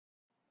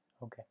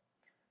Okay,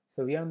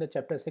 so we are on the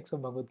chapter 6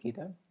 of Bhagavad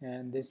Gita,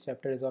 and this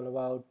chapter is all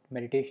about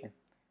meditation,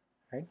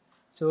 right?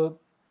 So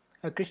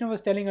Krishna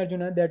was telling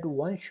Arjuna that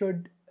one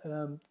should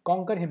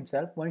conquer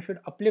himself, one should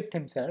uplift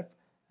himself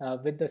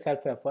with the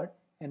self effort,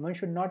 and one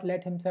should not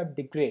let himself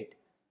degrade,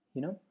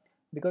 you know,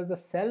 because the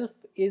self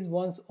is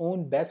one's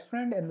own best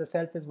friend and the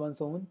self is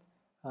one's own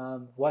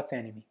worst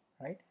enemy,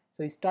 right?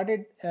 So he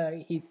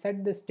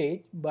set the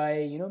stage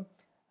by,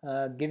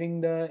 giving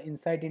the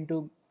insight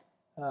into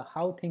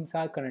how things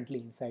are currently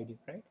inside you,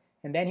 right?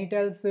 And then he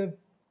tells,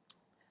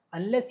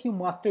 unless you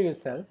master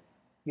yourself,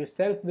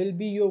 yourself will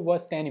be your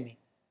worst enemy,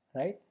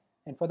 right?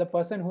 And for the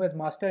person who has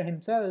mastered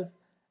himself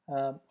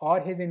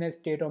or his inner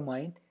state of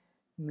mind,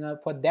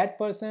 for that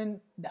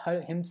person,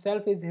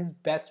 himself is his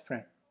best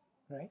friend,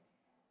 right?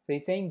 So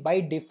he's saying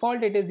by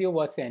default it is your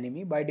worst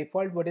enemy. By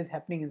default, what is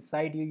happening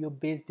inside you, your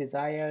base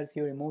desires,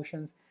 your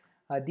emotions,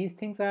 these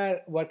things are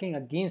working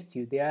against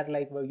you. They are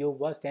like your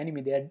worst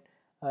enemy. They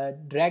are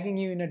dragging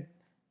you in a,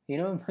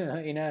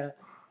 in a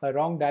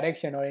wrong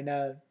direction or in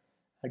a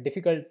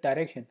difficult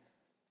direction.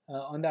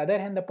 On the other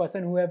hand, the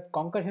person who have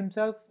conquered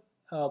himself,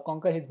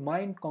 conquer his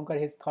mind, conquer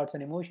his thoughts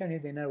and emotion,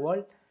 his inner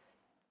world,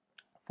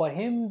 for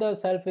him the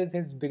self is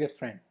his biggest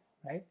friend,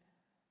 right?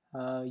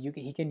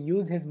 He can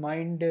use his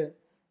mind,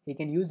 he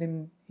can use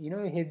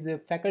his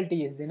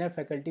faculty, his inner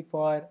faculty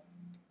for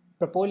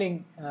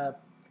propelling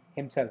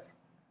himself,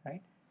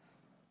 right?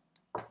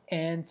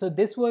 And so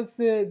this was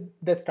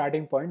the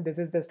starting point. This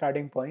is the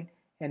starting point,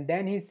 and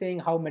then he's saying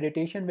how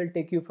meditation will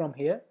take you from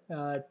here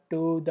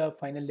to the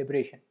final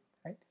liberation,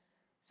 right?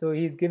 So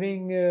he's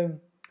giving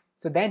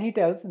so then he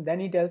tells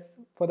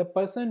for the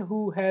person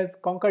who has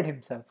conquered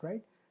himself,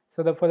 right?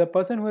 So for the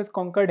person who has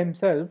conquered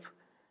himself,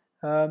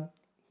 um,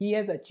 he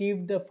has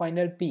achieved the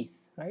final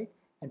peace, right?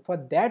 And for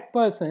that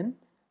person,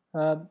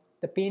 uh,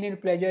 the pain and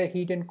pleasure,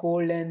 heat and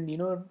cold, and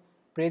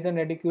praise and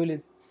ridicule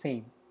is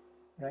same,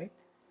 right?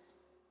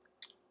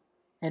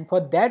 And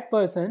for that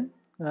person,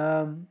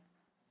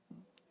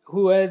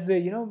 who has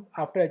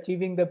after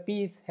achieving the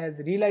peace has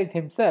realized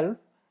himself,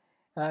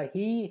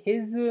 he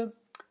his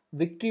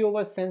victory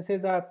over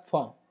senses are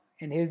firm,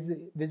 and his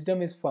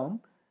wisdom is firm,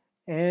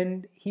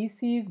 and he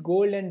sees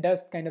gold and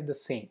dust kind of the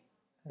same,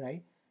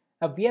 right?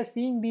 We are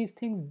seeing these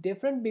things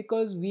different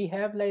because we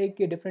have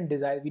like a different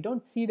desires. We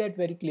don't see that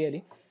very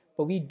clearly,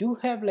 but we do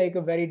have like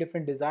a very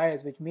different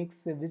desires which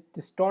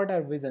distort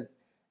our vision.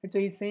 And so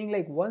he's saying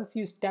like once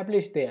you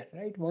establish there,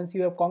 right, once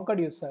you have conquered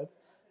yourself,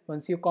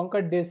 once you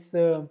conquered this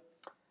inner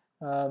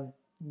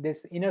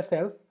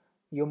self,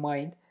 your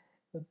mind,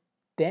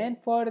 then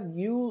for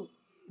you,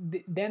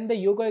 then the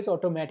yoga is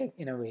automatic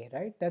in a way,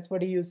 right? That's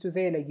what he used to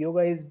say, like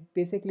yoga is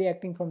basically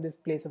acting from this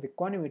place of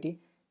equanimity.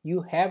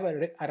 You have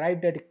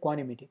arrived at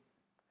equanimity,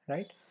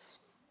 right?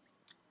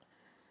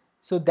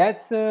 So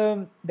that's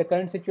the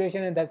current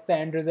situation, and that's the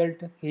end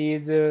result he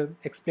is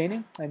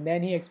explaining. And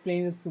then he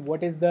explains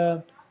what is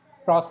the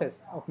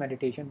process of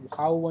meditation,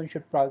 how one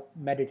should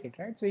meditate,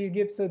 right? So he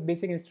gives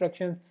basic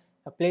instructions.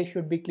 A place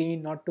should be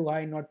clean, not too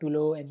high, not too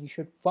low, and you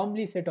should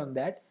firmly sit on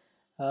that.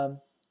 um,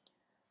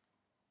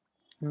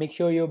 Make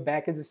sure your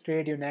back is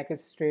straight, your neck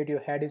is straight,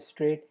 your head is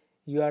straight.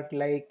 You are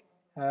like,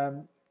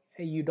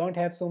 you don't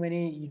have so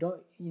many, you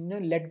don't,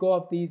 let go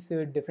of these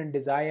different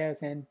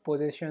desires and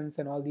possessions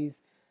and all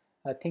these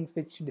things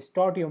which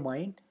distort your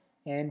mind,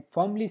 and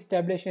firmly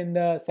establish in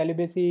the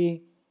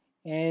celibacy,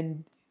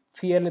 and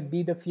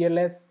be the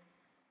fearless,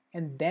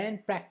 and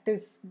then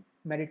practice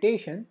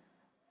meditation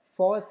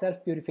for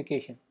self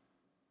purification,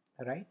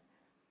 right?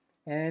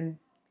 And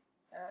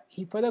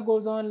he further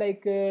goes on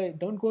like,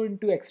 don't go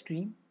into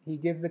extreme. He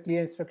gives the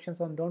clear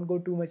instructions on don't go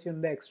too much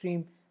in the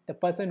extreme. The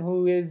person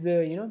who is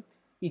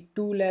eat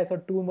too less or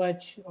too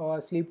much,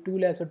 or sleep too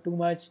less or too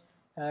much,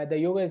 the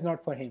yoga is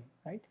not for him,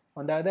 right?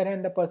 On the other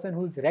hand, the person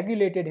who's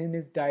regulated in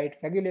his diet,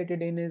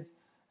 regulated in his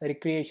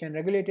recreation,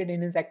 regulated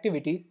in his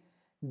activities,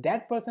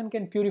 that person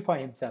can purify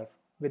himself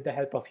with the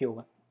help of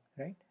yoga,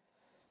 right?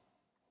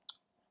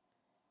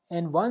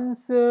 And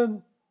once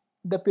the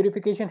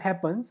purification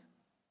happens,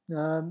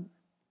 um,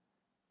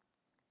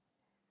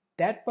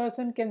 that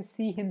person can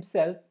see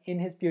himself in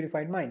his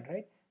purified mind,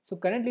 right? So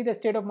currently the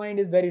state of mind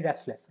is very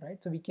restless,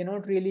 right? So we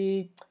cannot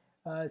really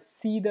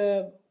see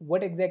the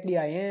what exactly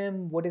I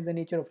am, what is the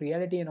nature of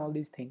reality, and all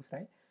these things,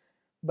 right?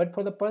 But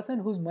for the person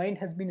whose mind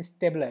has been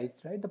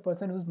stabilized, right, the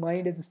person whose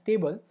mind is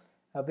stable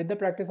with the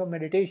practice of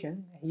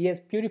meditation, he has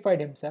purified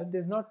himself.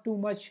 There's not too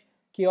much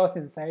chaos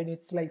inside.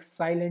 It's like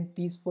silent,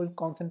 peaceful,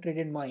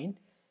 concentrated mind.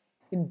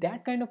 In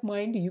that kind of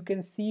mind, you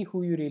can see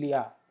who you really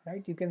are,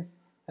 right? You can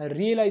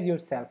realize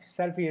yourself,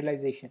 self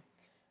realization,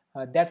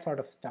 that sort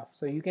of stuff.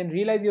 So you can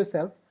realize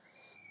yourself,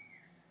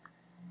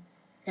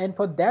 and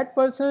for that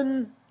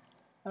person,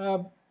 uh,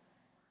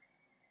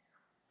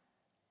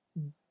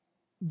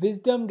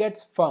 wisdom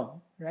gets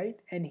firm, right?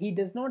 And he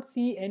does not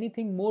see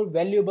anything more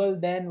valuable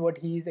than what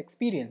he is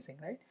experiencing,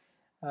 right?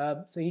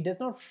 So he does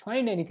not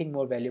find anything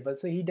more valuable.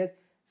 So he does.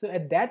 So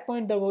at that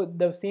point,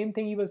 the same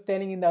thing he was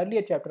telling in the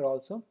earlier chapter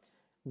also.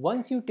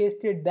 Once you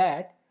tasted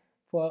that,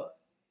 for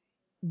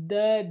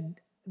the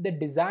the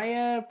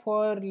desire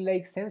for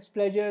like sense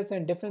pleasures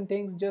and different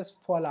things just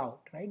fall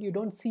out, right? You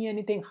don't see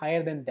anything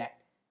higher than that,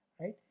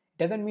 right?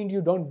 Doesn't mean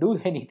you don't do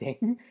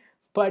anything,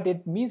 but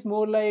it means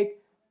more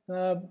like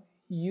uh,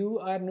 you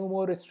are no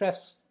more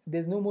stressed.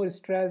 There's no more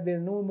stress,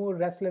 there's no more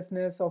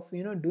restlessness of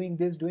doing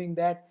this, doing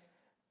that.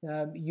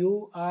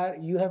 You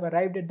have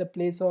arrived at the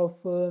place of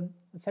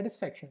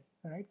satisfaction,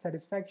 right?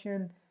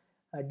 Satisfaction,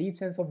 a deep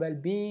sense of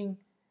well-being,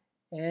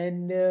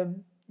 and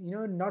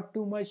not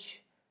too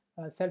much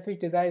selfish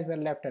desires are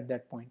left at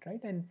that point, right?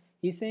 And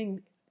he's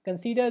saying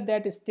consider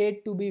that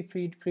state to be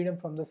freedom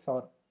from the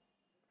sorrow,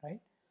 right?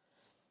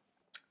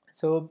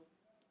 So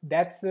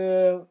that's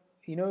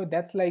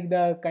that's like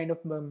the kind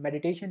of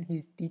meditation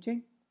he's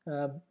teaching,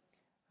 uh,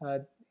 uh,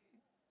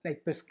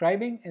 like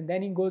prescribing. And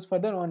then he goes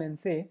further on and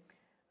say,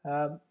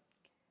 uh,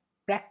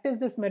 practice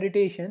this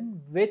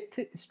meditation with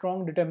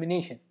strong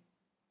determination,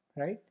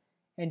 right?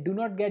 And do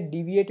not get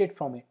deviated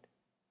from it.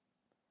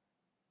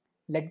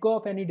 Let go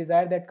of any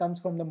desire that comes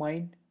from the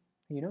mind,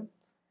 you know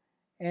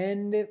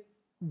and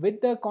with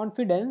the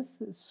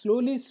confidence,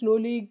 slowly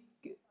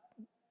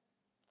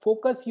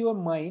focus your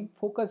mind,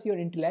 focus your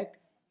intellect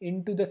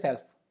into the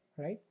self,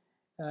 right?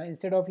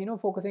 Instead of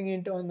focusing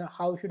it on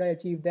how should I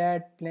achieve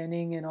that,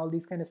 planning and all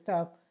these kind of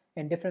stuff,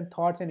 and different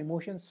thoughts and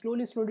emotions,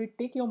 slowly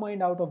take your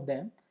mind out of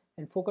them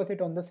and focus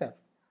it on the self.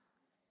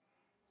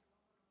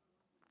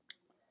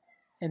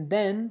 And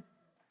then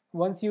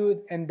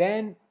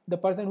the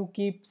person who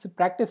keeps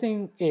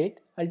practicing it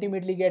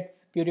ultimately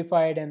gets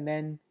purified. And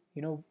then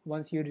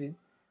once you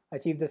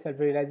achieve the self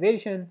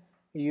realization,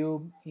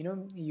 you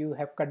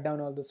have cut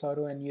down all the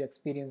sorrow and you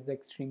experience the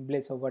extreme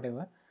bliss or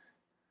whatever.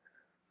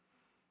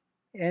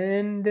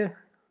 And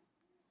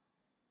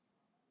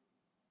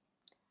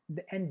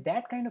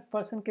that kind of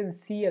person can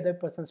see other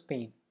person's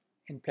pain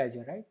and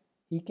pleasure, right?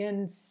 He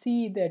can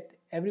see that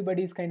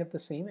everybody is kind of the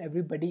same,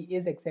 everybody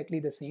is exactly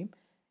the same.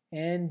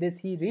 And this,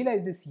 he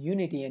realized this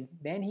unity, and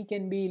then he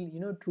can be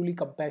truly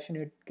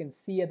compassionate, can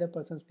see other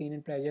person's pain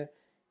and pleasure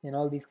and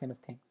all these kind of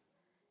things,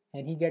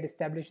 and he get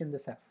established in the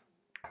self.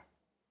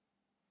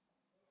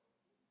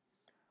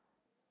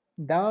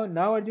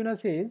 Now Arjuna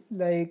says,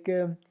 like,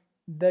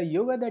 the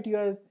yoga that you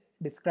are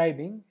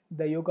describing,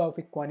 the yoga of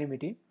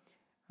equanimity,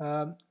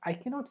 I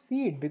cannot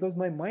see it because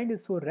my mind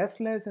is so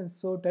restless and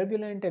so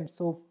turbulent and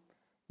so,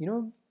 you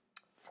know,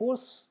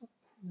 force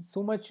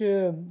so much,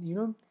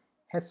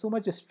 has so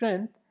much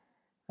strength.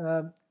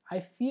 Uh, I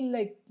feel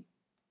like,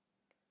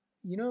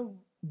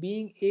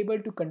 being able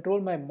to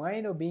control my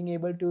mind or being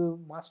able to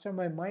master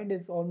my mind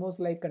is almost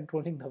like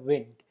controlling the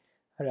wind,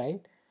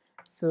 right?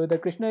 So the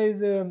Krishna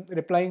is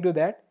replying to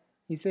that.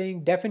 He's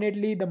saying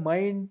definitely the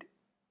mind,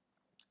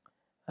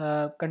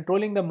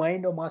 controlling the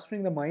mind or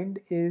mastering the mind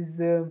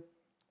is a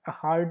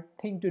hard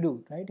thing to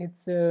do, right?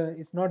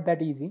 It's not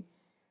that easy,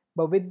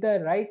 but with the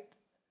right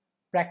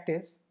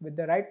practice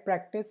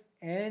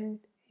and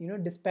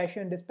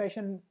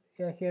dispassion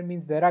here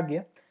means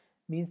vairagya,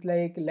 means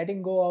like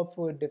letting go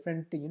of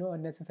different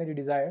unnecessary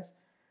desires.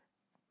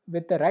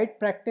 With the right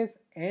practice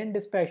and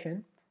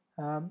dispassion,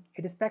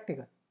 it is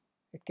practical,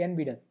 it can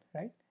be done,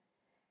 right?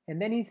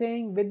 And then he's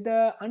saying with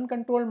the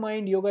uncontrolled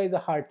mind, yoga is a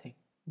hard thing.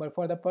 But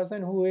for the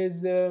person who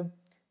has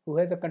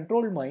a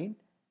controlled mind,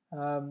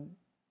 um,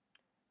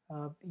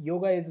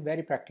 yoga is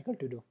very practical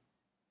to do,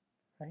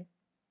 right?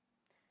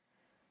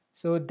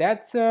 So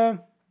that's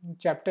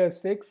chapter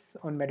 6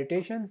 on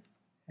meditation,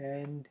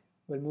 and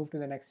we'll move to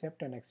the next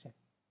chapter next time.